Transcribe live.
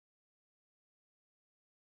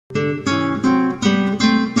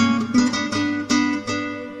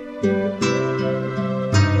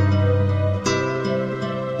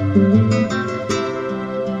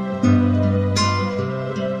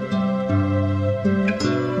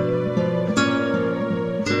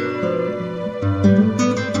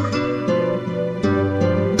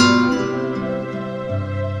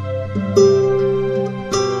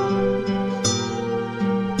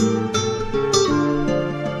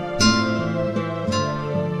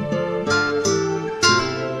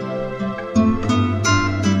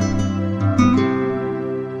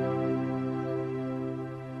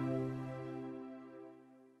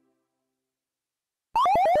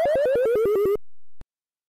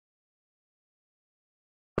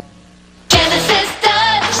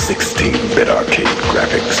16-bit arcade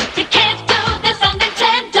graphics. You can't do this on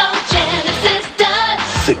Nintendo. Genesis does.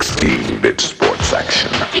 16-bit sports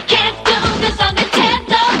action. You can't do this on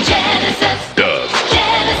Nintendo. Genesis Does.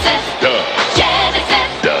 Genesis Does. Genesis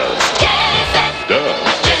Does. Genesis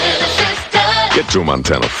Does. Genesis does. Get Joe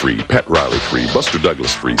Montana free, Pat Riley free, Buster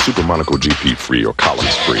Douglas free, Super Monaco GP free, or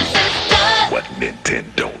Columns free. Genesis does. What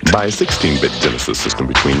Nintendo don't? Buy a 16-bit Genesis system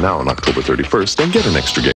between now and October 31st and get an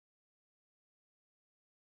extra game.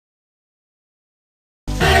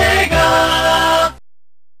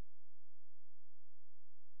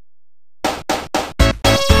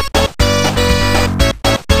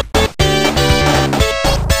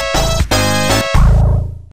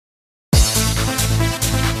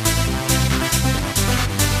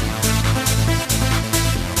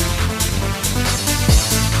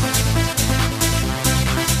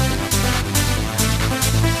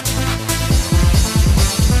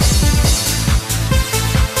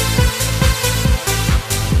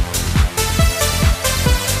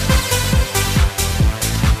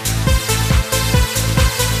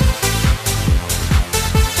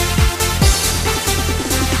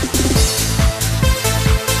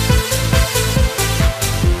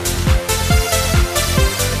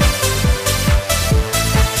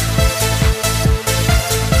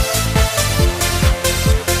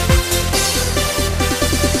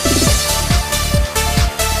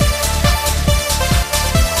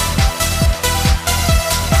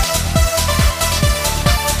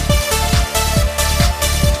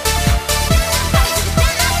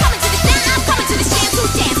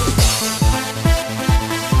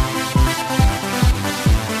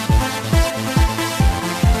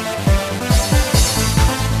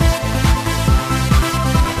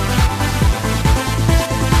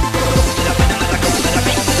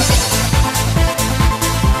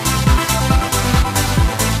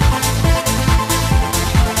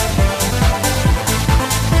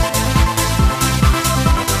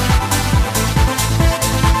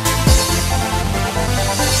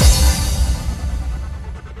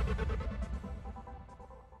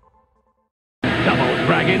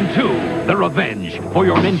 Revenge for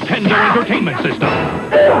your Nintendo Entertainment System.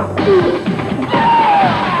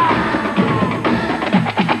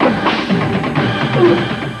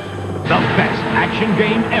 The best action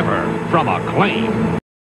game ever from Acclaim.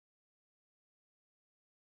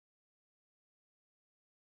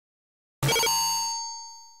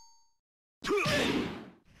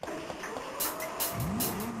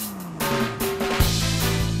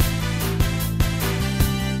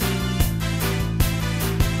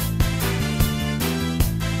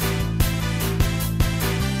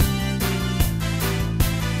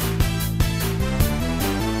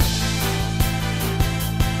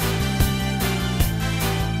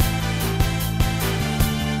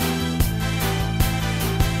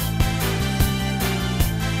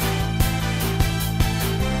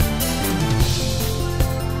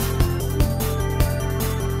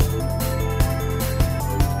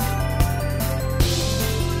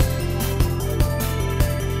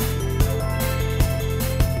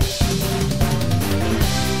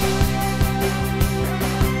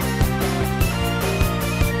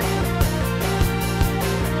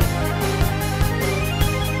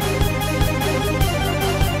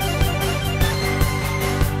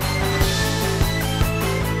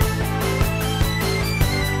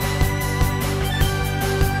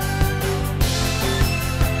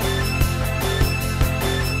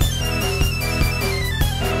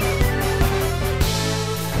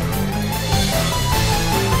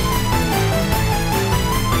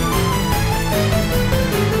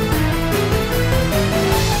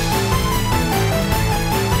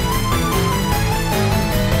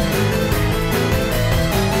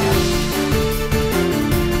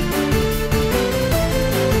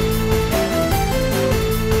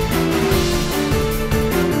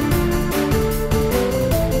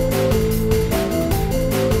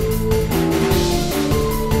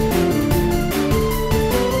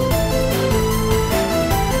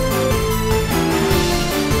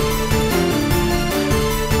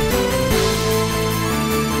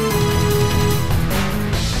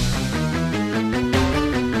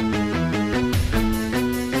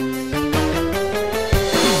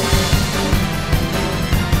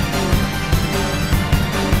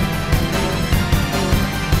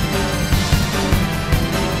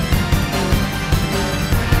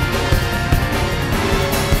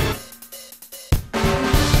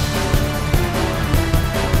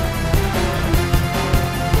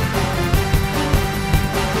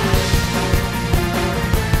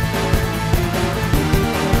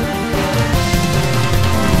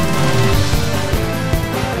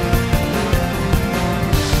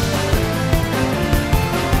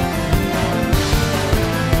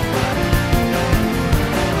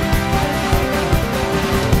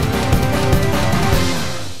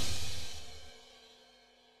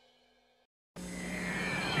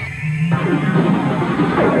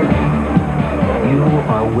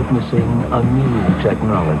 witnessing a new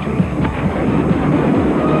technology.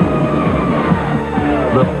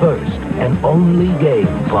 The first and only game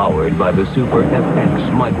powered by the Super FX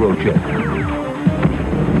microchip.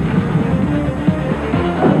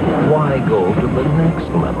 Why go to the next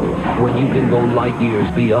level when you can go light years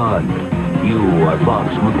beyond? You are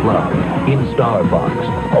Fox McCloud in Star Fox,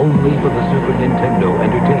 only for the Super Nintendo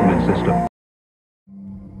Entertainment System.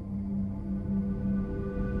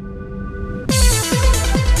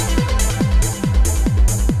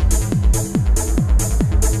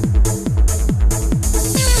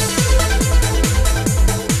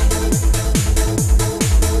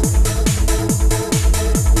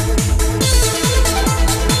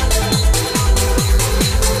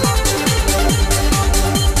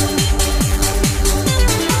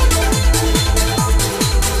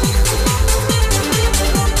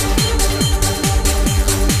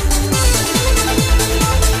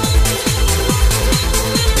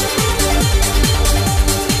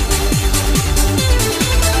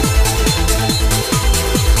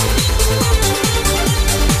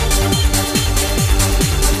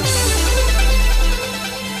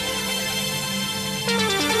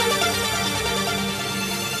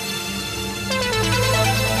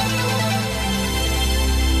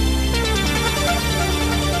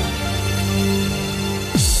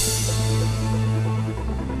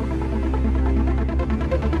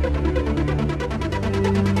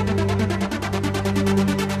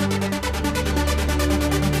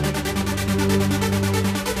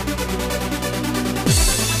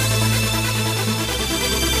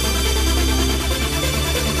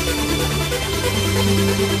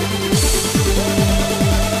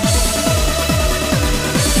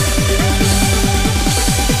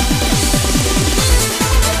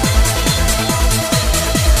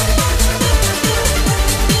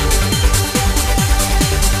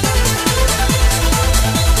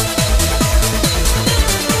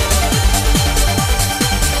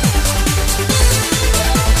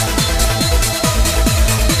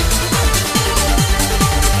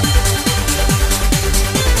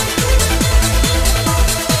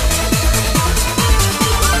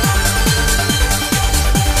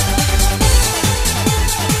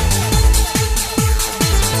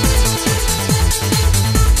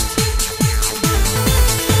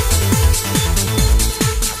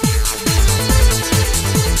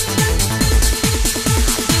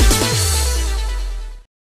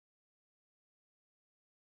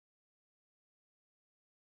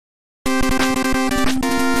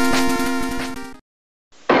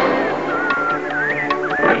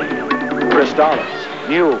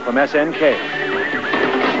 New from SNK.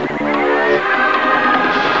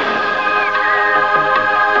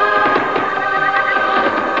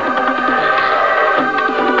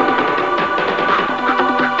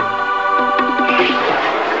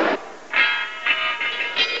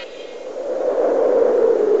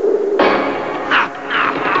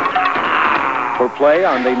 For play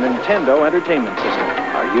on the Nintendo Entertainment System.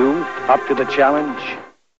 Are you up to the challenge?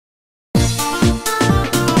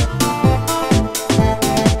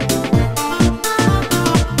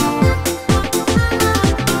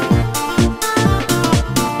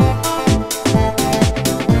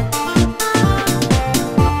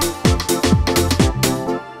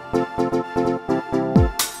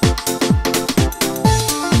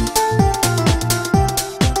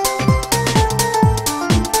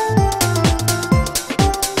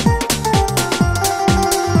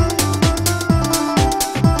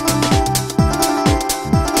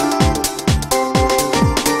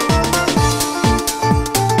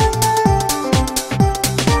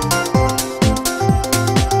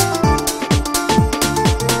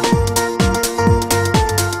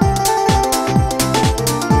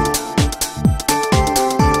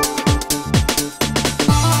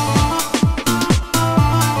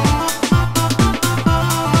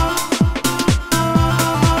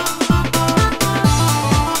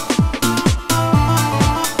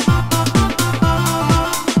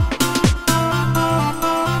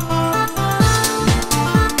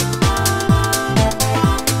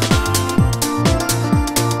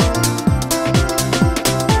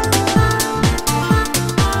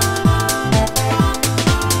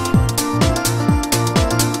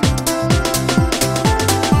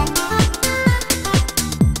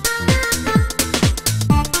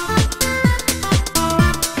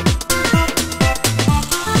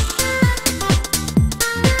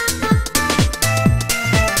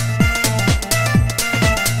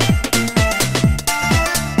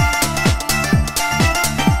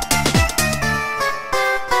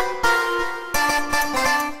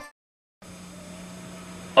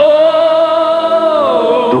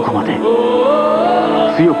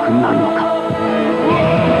 くなるのか。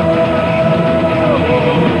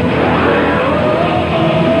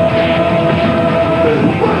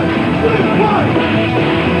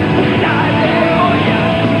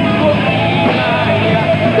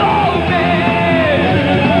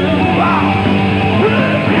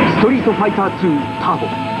ストリートファイター2ターボ、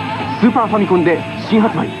スーパーファミコンで新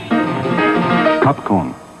発売。カプコ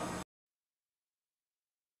ン。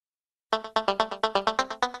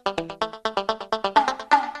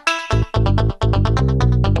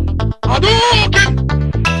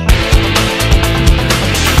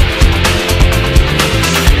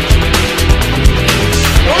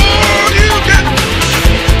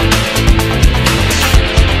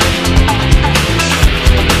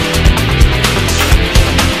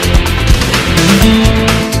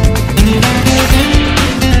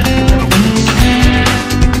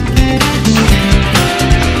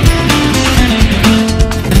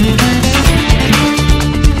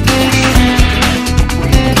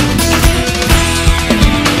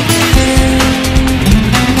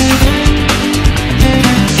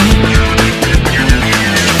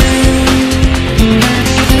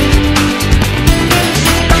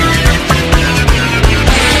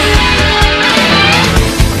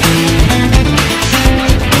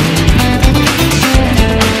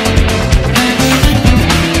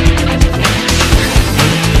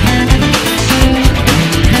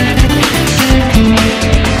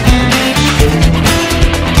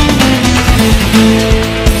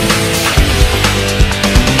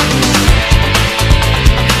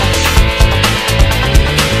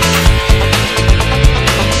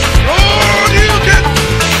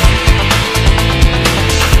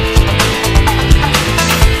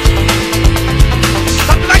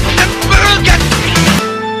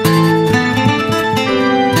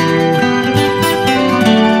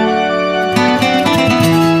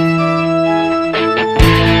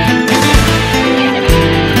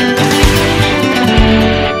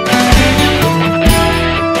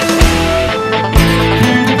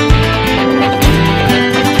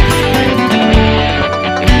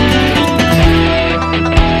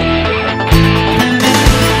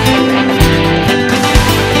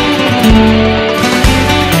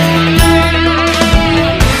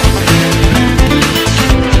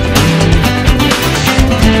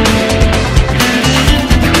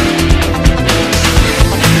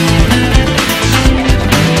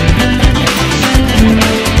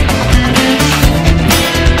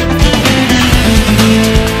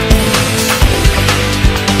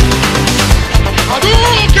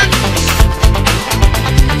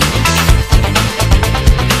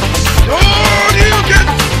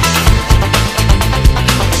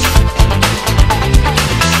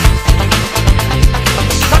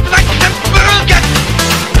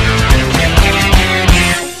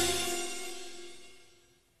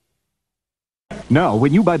Now,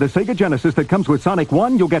 when you buy the Sega Genesis that comes with Sonic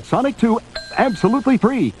 1, you'll get Sonic 2 absolutely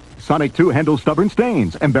free. Sonic 2 handles stubborn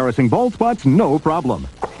stains, embarrassing bald spots, no problem.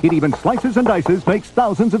 It even slices and dices, makes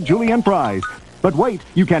thousands of julienne fries. But wait,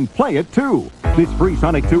 you can play it too. This free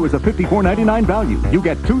Sonic 2 is a $54.99 value. You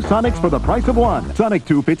get 2 Sonics for the price of 1. Sonic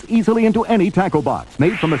 2 fits easily into any tackle box.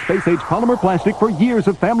 Made from a space-age polymer plastic for years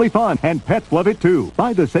of family fun. And pets love it too.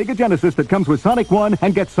 Buy the Sega Genesis that comes with Sonic 1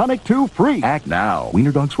 and get Sonic 2 free. Act now.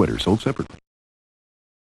 Wiener Dog Sweater sold separately.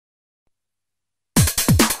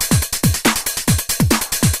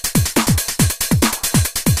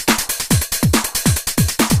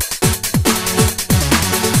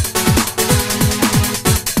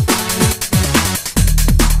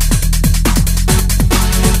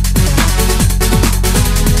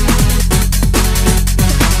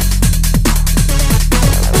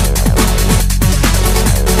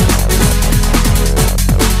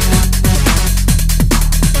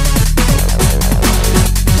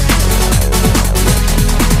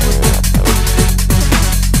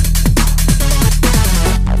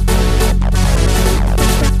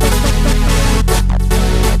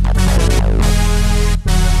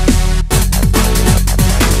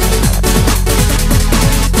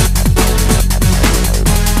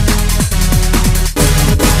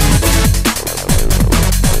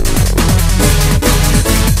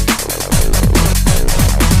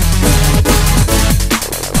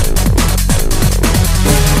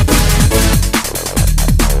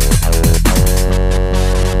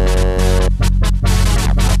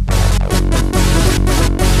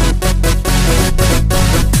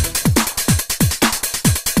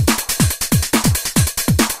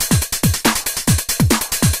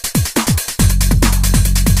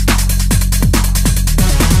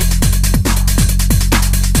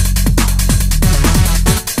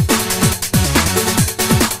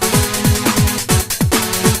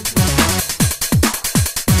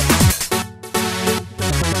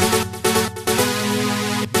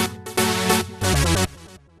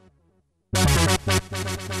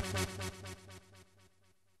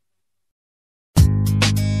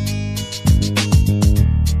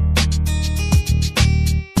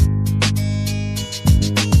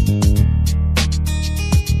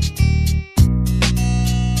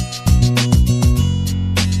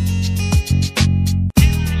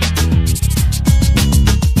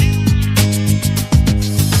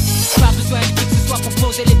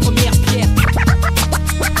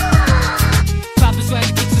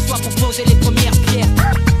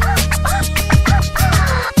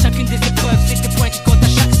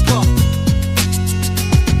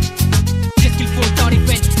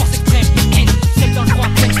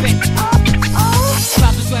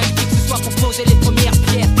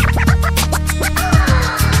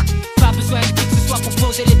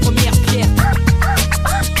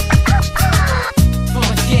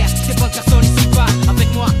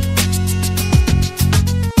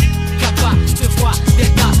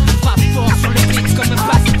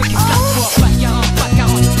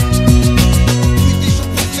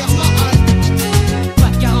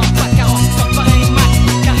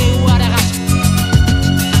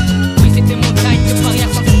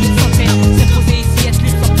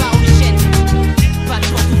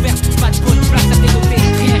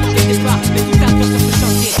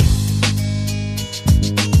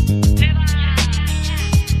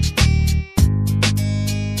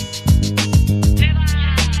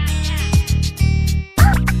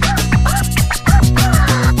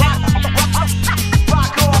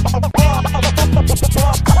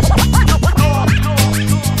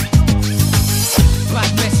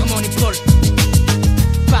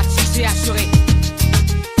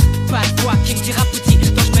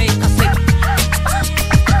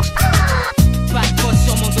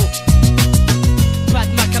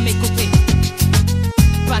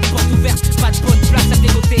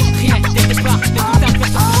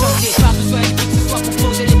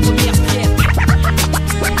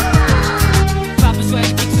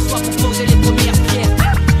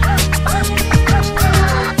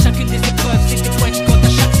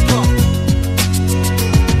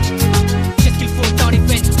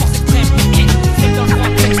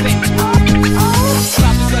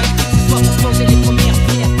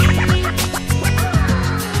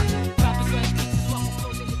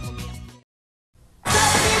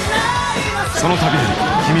 その度に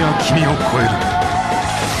君は君を超える。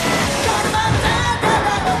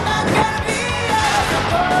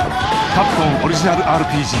カプコンオリジナル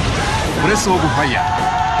RPG ブレスオブファイヤー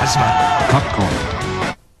始まる。カプコン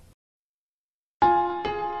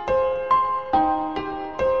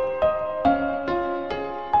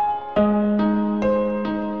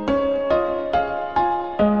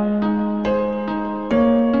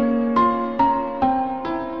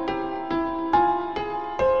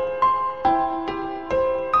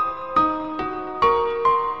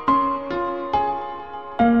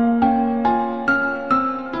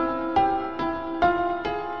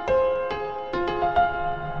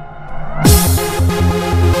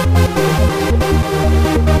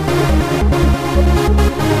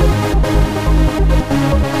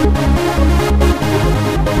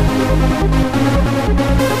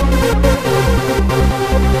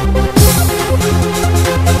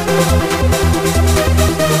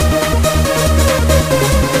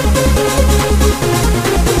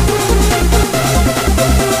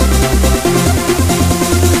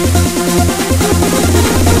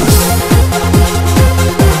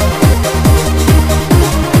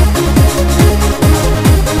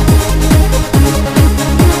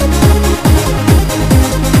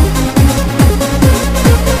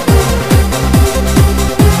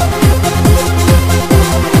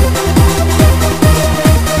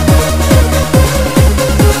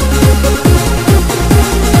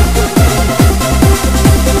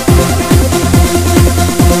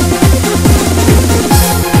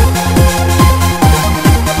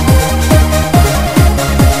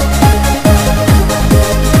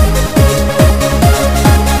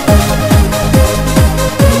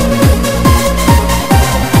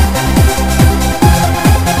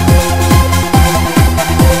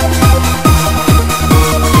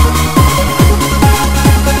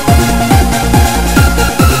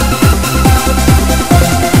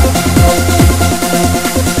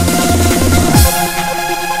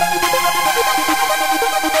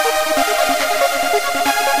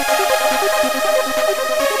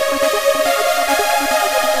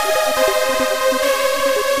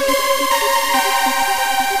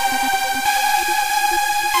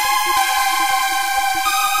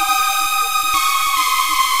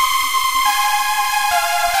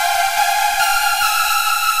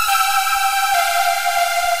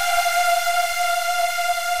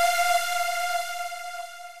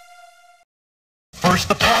First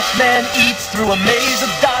the Pac-Man eats through a maze of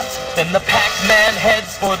dots, then the Pac-Man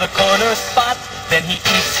heads for the corner spot, then he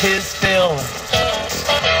eats his fill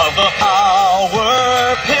of the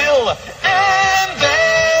power pill, and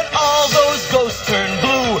then all those ghosts turn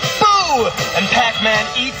blue, boo, and Pac-Man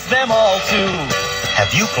eats them all too.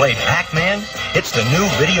 Have you played Pac-Man? It's the new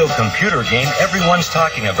video computer game everyone's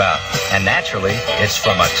talking about, and naturally, it's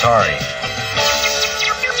from Atari.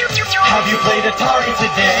 Have you played Atari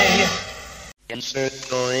today? Insert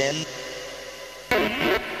go in.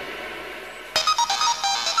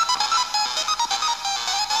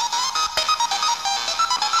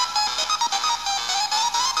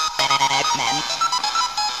 Pac-Man.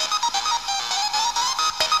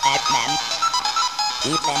 Pac-Man.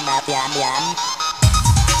 Eat them up, yum yum.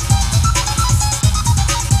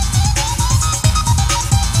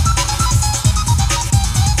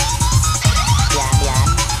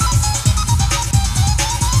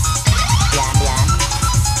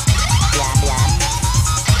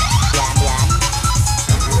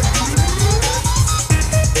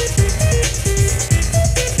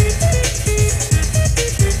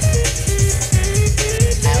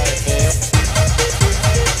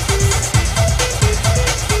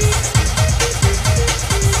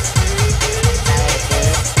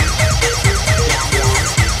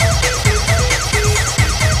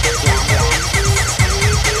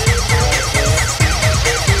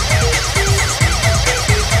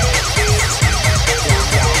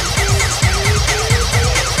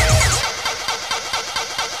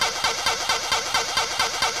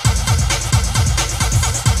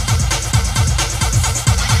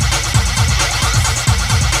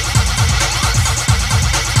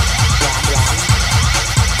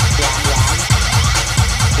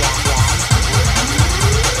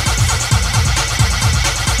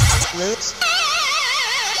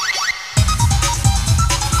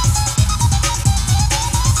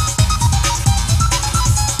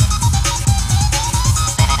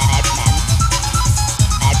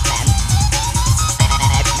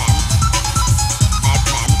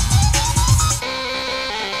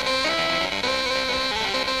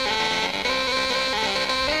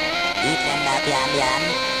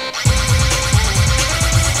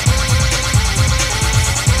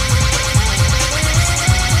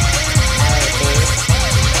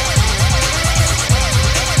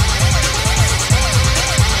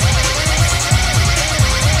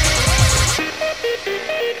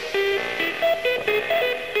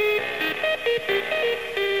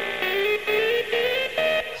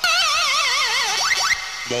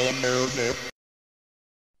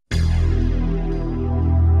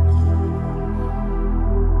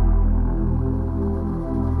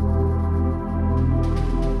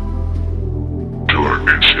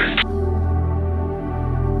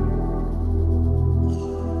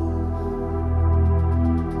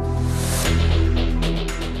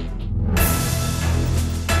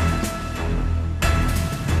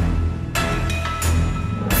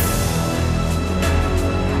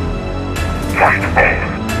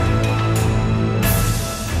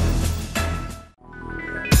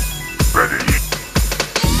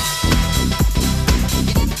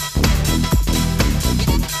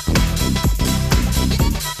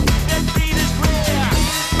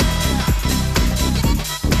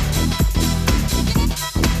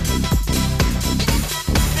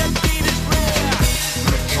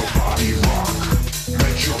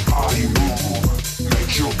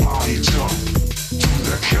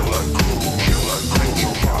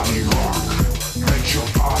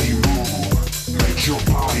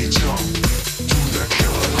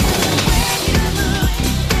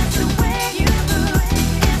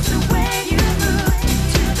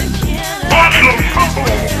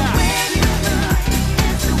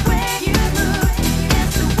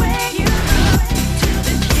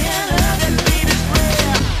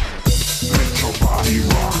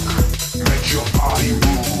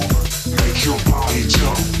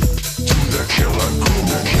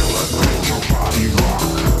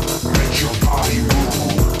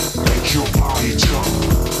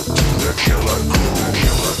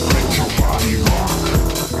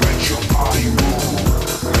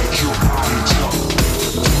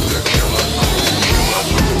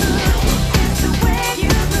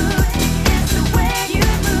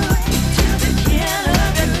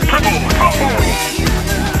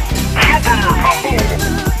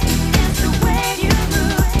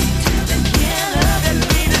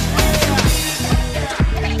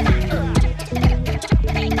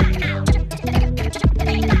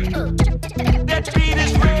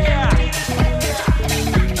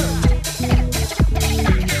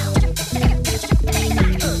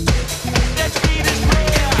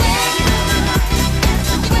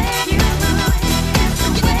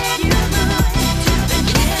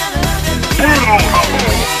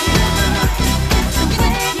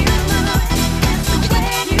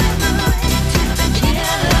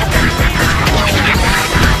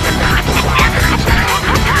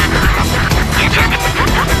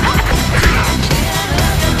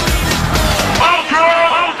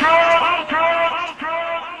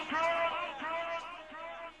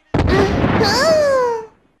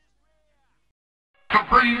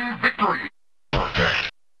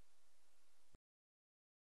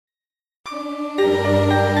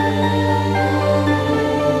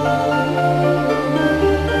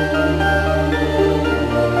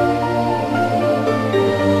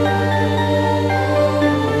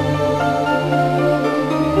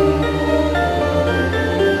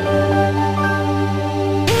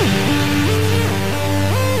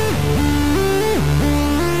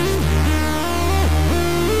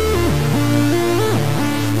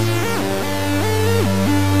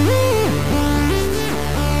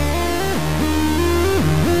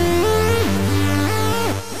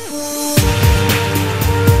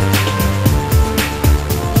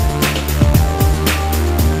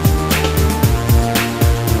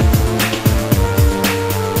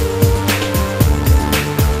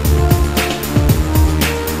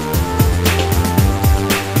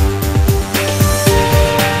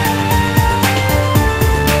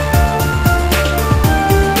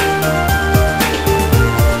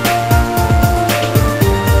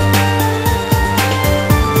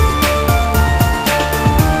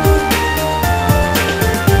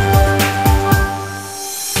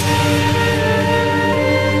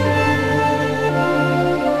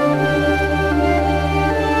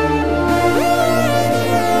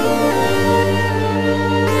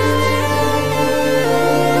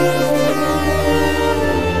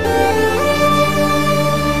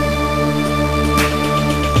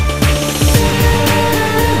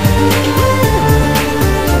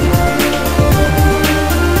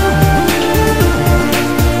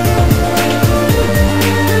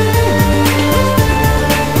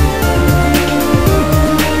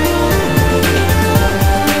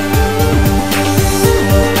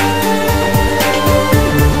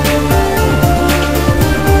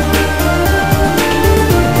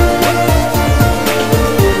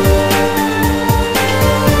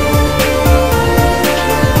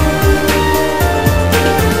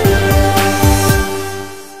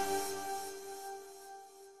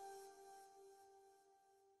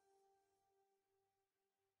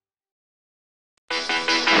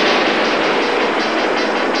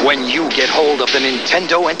 When you get hold of the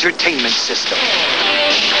Nintendo Entertainment System.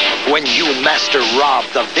 When you master Rob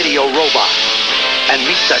the Video Robot and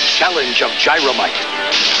meet the challenge of Gyromite.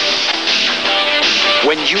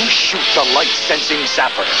 When you shoot the light-sensing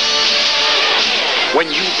Zapper. When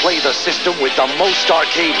you play the system with the most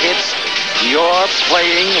arcade hits, you're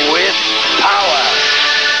playing with power.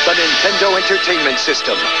 The Nintendo Entertainment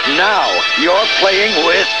System. Now you're playing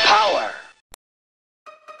with power.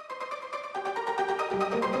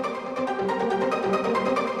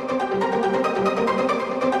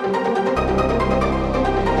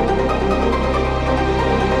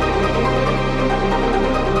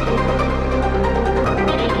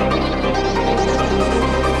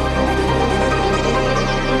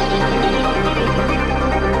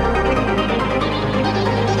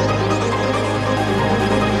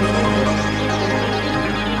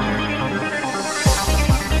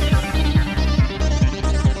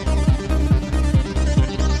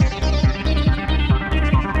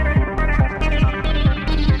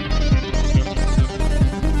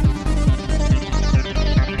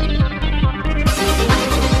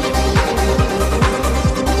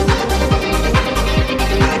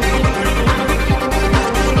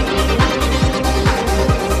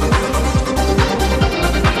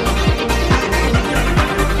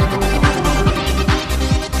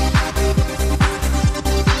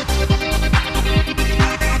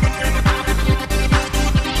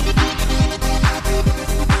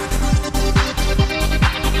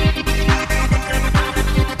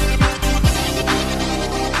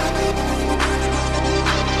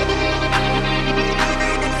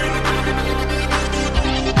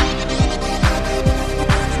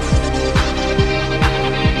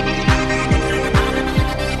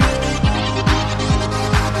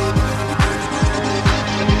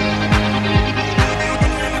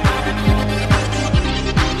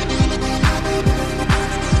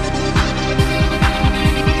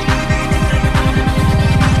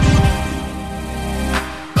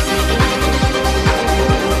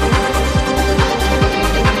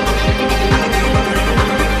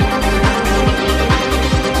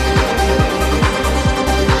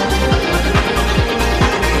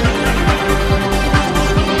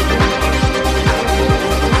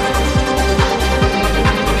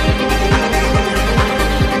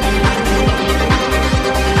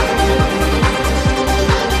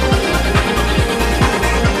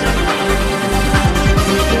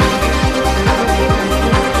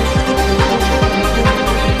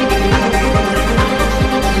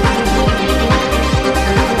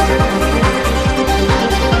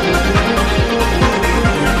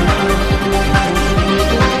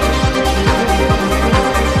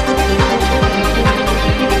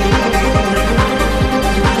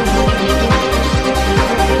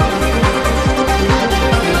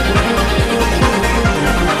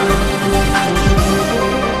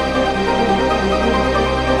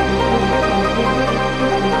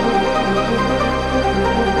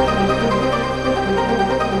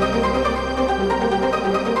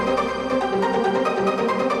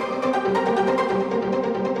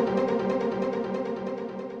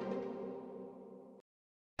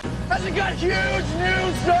 Has it got huge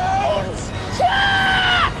new zones?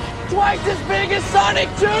 Check! Twice as big as Sonic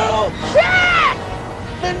 2? Check!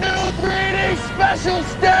 The new 3D special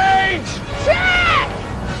stage? Check!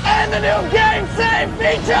 And the new game save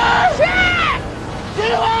feature? Check! Do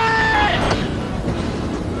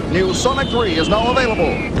it! New Sonic 3 is now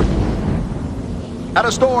available at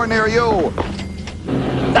a store near you.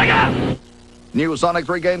 Sega! New Sonic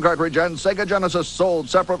 3 game cartridge and Sega Genesis sold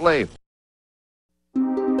separately.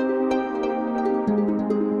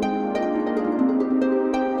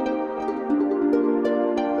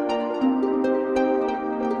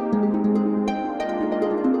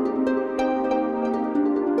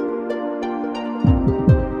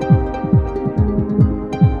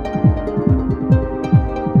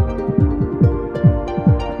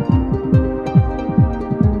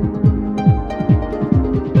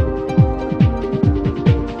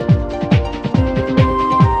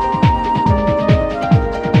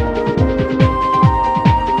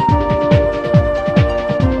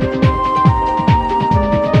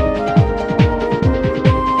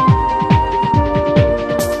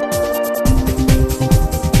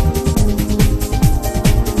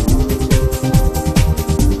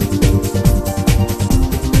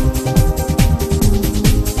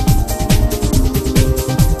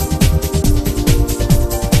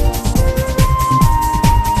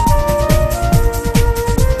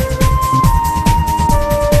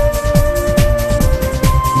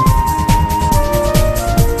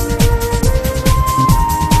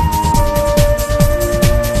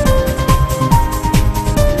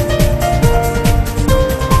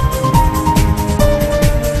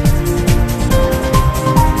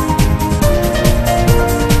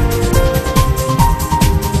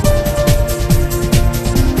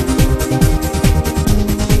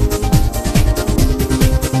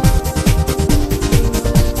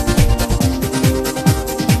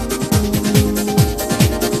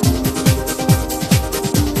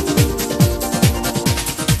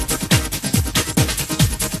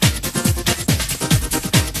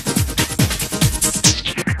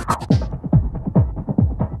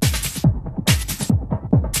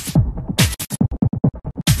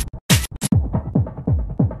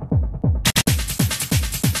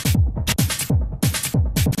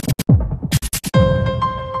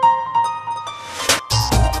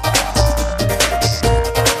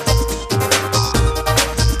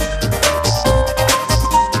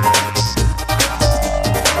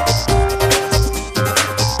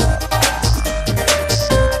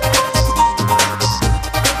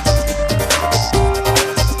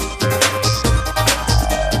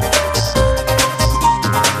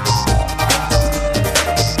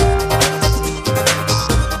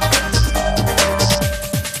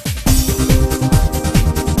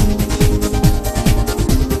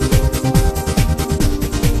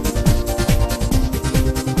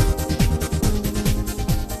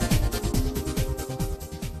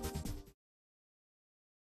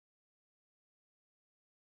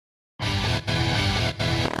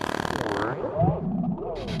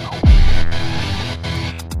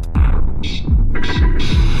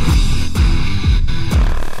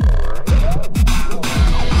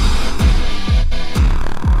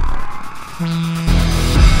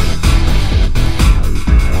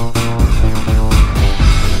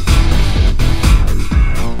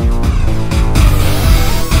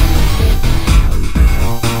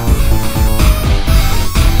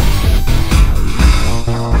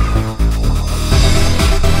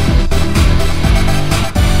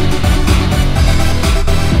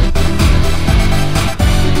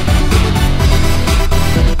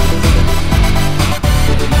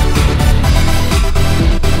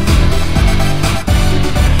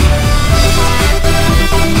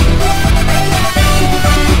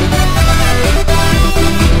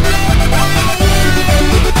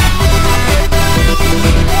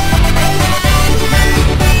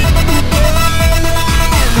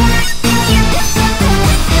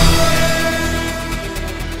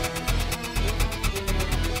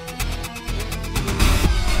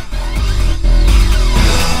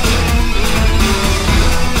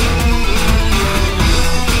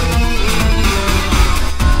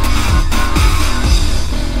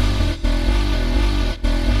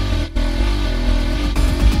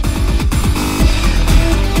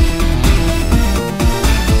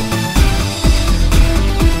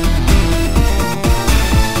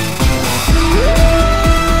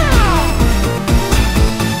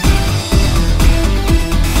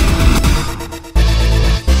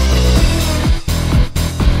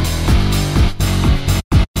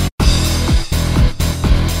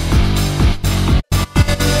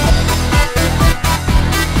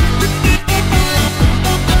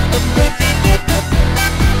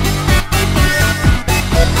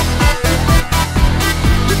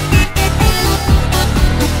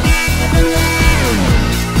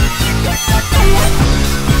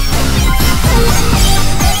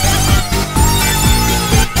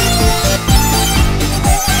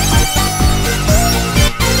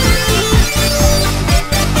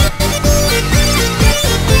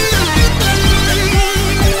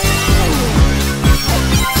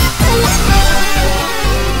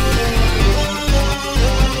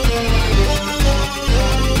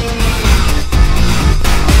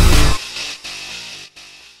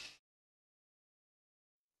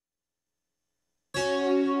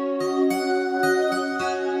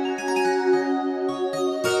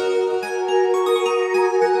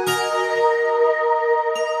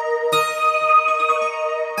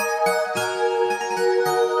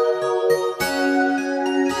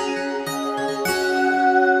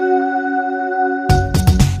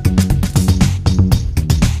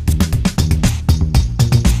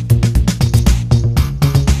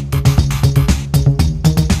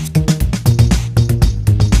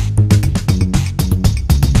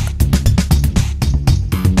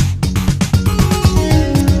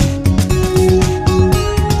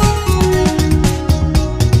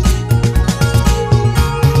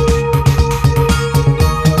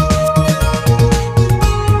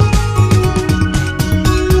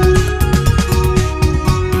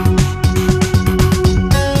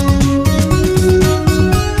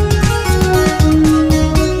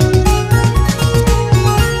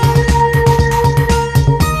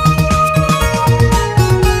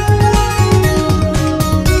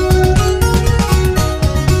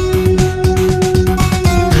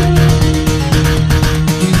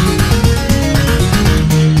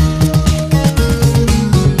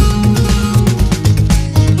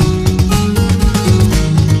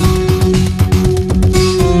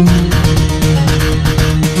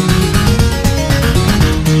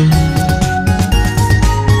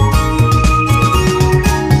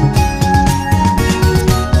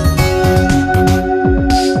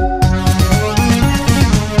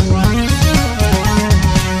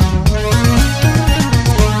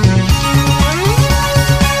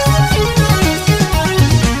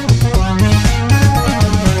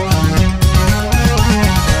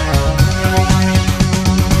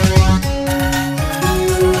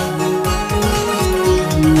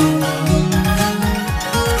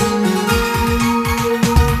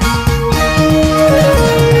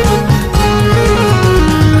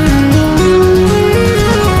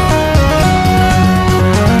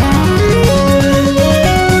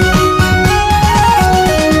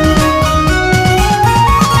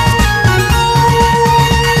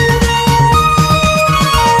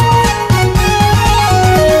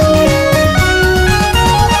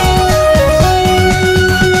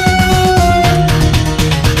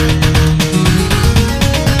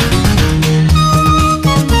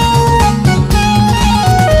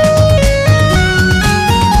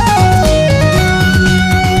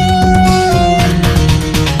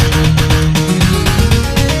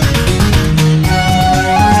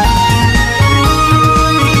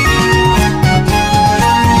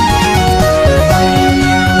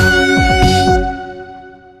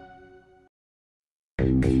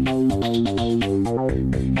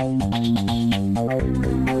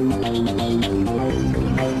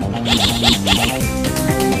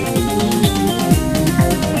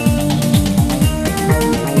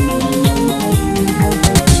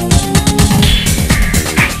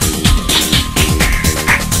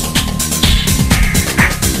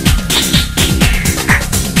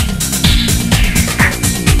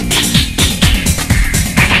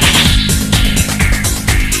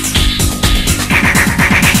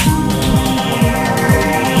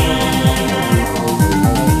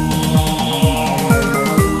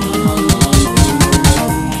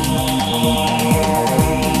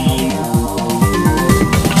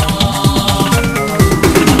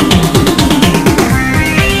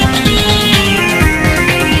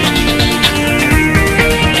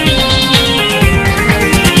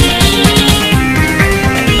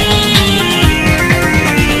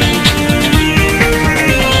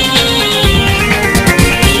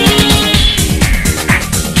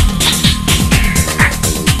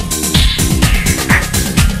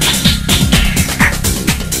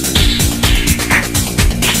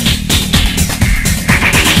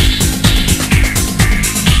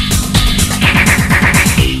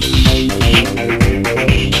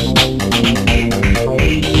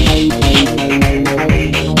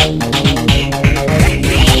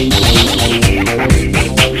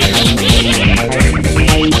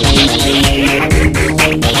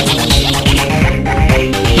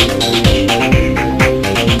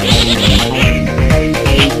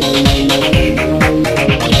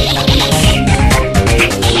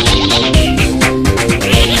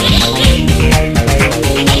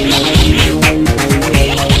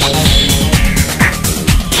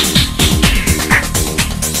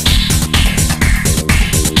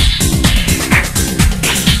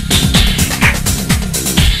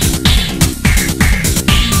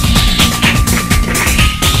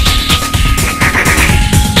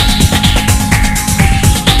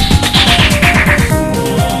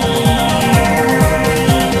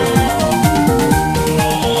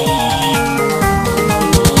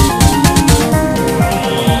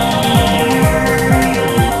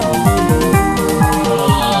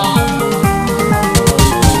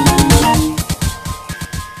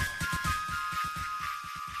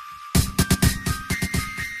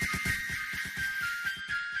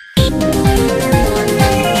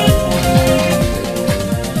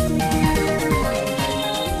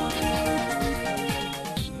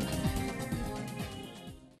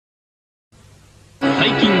 最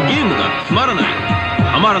近ゲームがつまらない、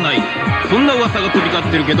はまらない、そんな噂が飛び交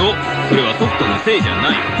ってるけど、それはソフトのせいじゃな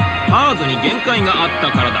い。ハードに限界があった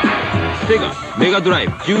からだ。セガメガドライ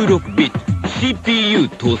ブ16ビット CPU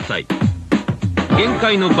搭載。限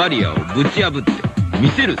界のバリアをぶち破って見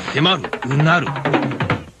せる、迫る、うなる。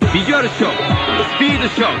ビジュアルショック、スピード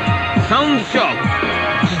ショック、サウンドショ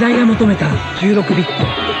ック。時代が求めた16ビッ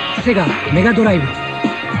トセガメガドライブ。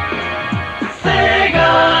セ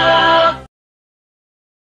ガ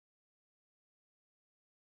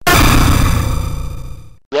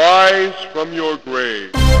Rise from your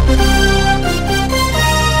grave.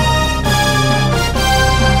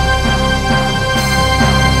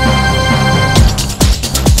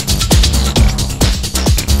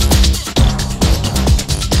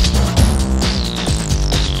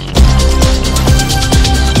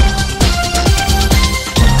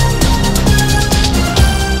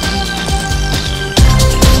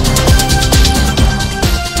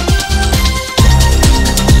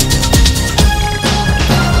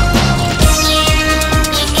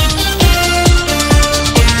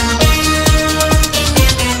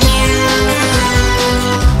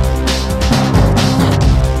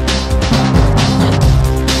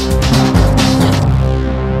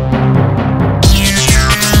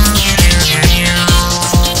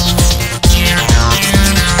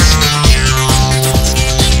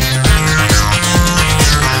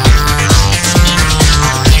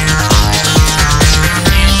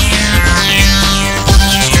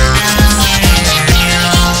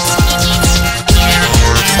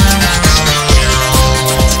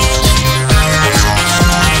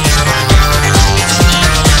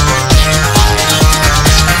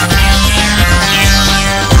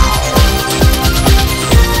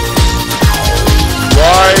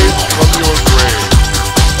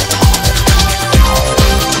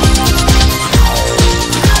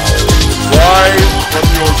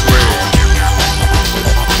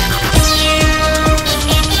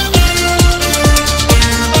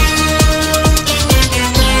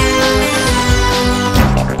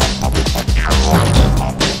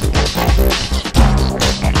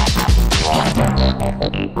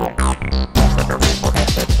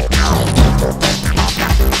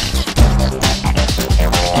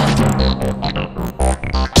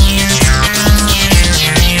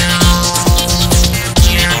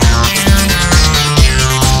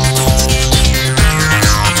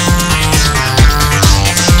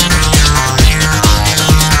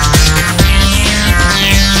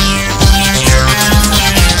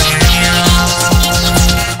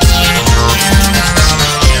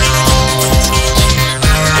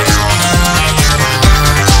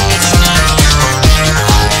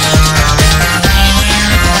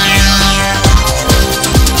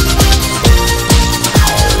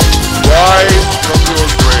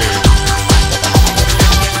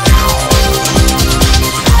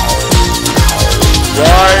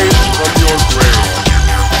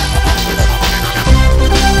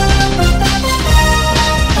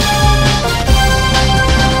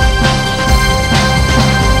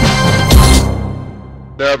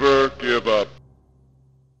 Never give up.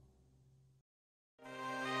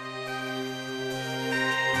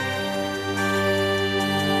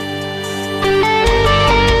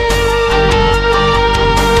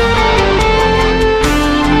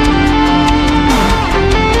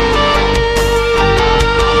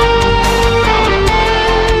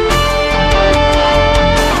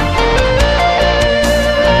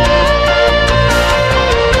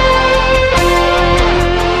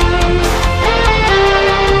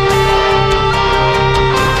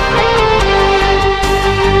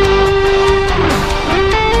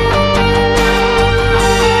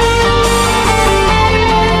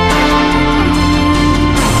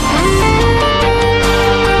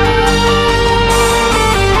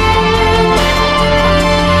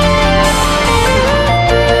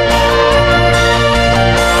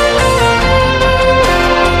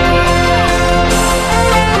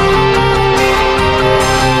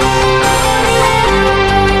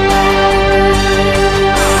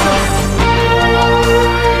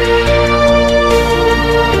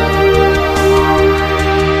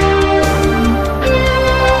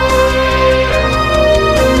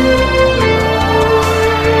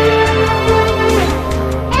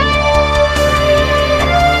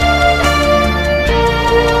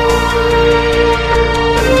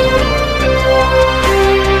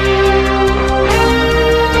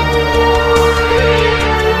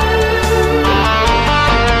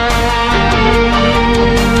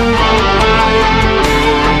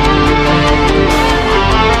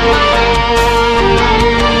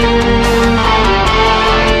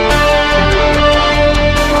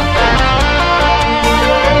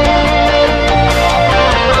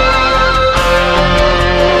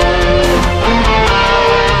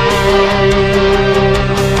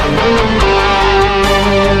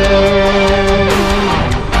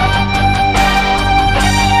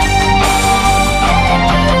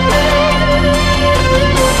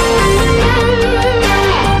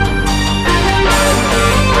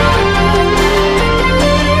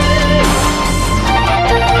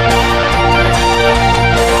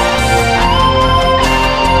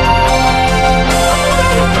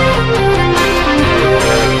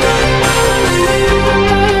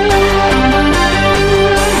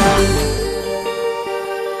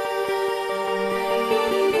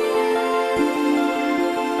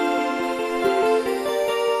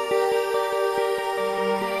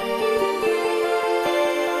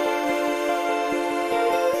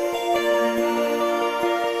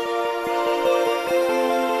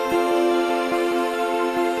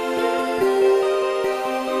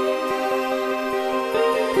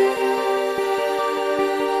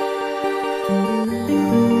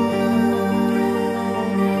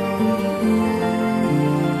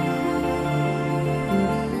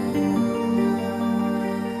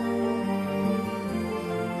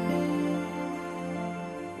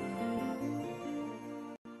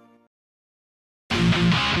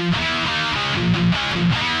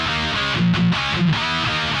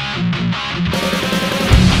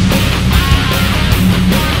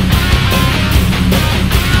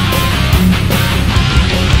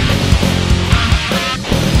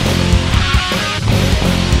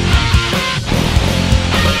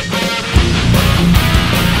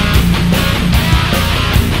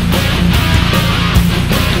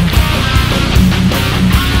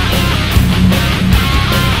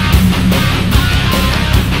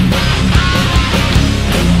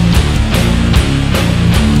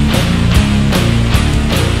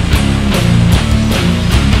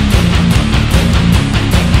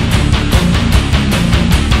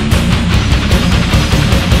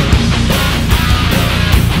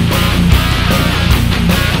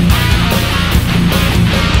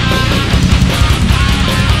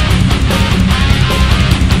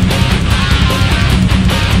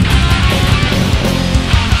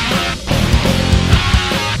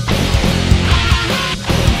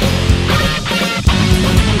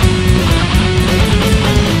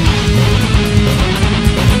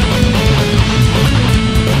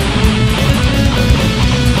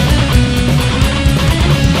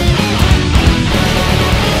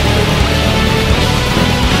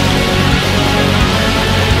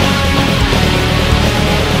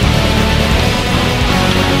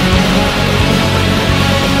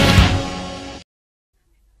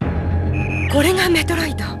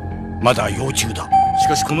 まだ幼虫だ。し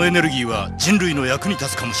かしこのエネルギーは人類の役に立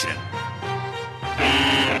つかもしれん。あ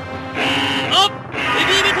っ、ヘ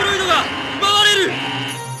ビーメトロイドが奪われる。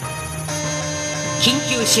緊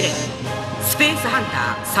急指令、スペースハン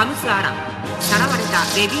ターサムス・アラン、さらわれた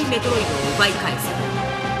ベビーメトロイドを奪い返す。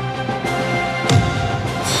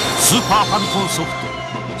スーパーファミコンソフ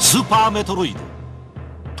トスーパーメトロイド、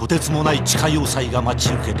とてつもない地下要塞が待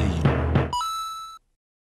ち受けている。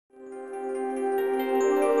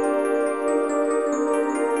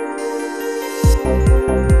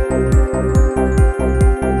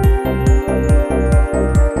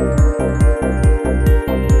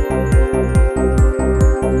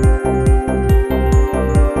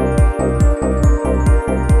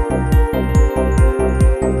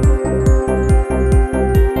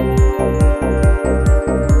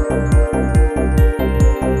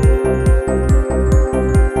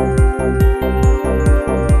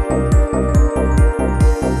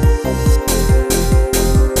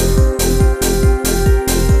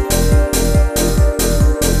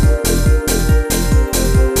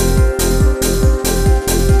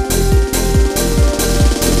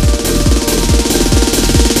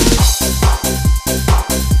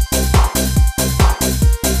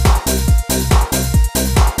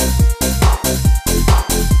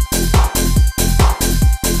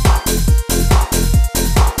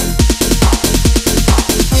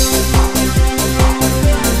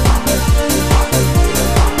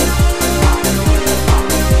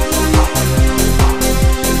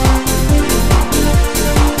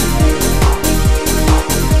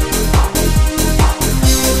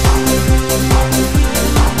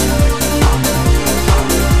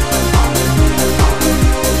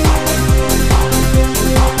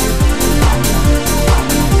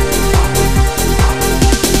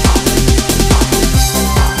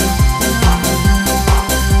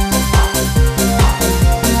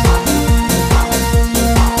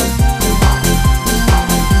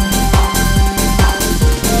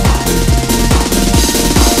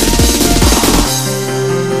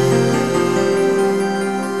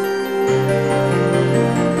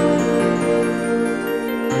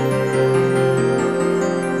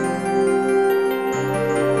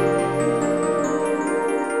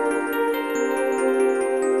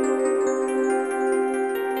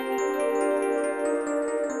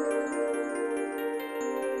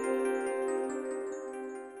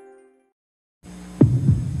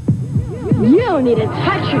You need a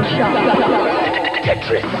Tetris shot.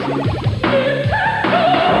 Tetris.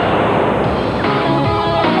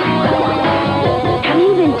 How do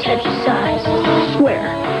you even Tetrasize? Square,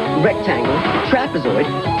 rectangle, trapezoid,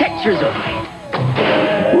 tetrazoid.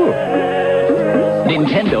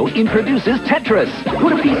 Nintendo introduces Tetris.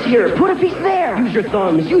 Put a piece here, put a piece there. Use your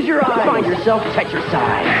thumbs, use your eyes. Find yourself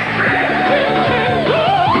Tetrasize.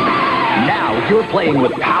 Now you're playing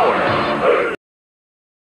with power.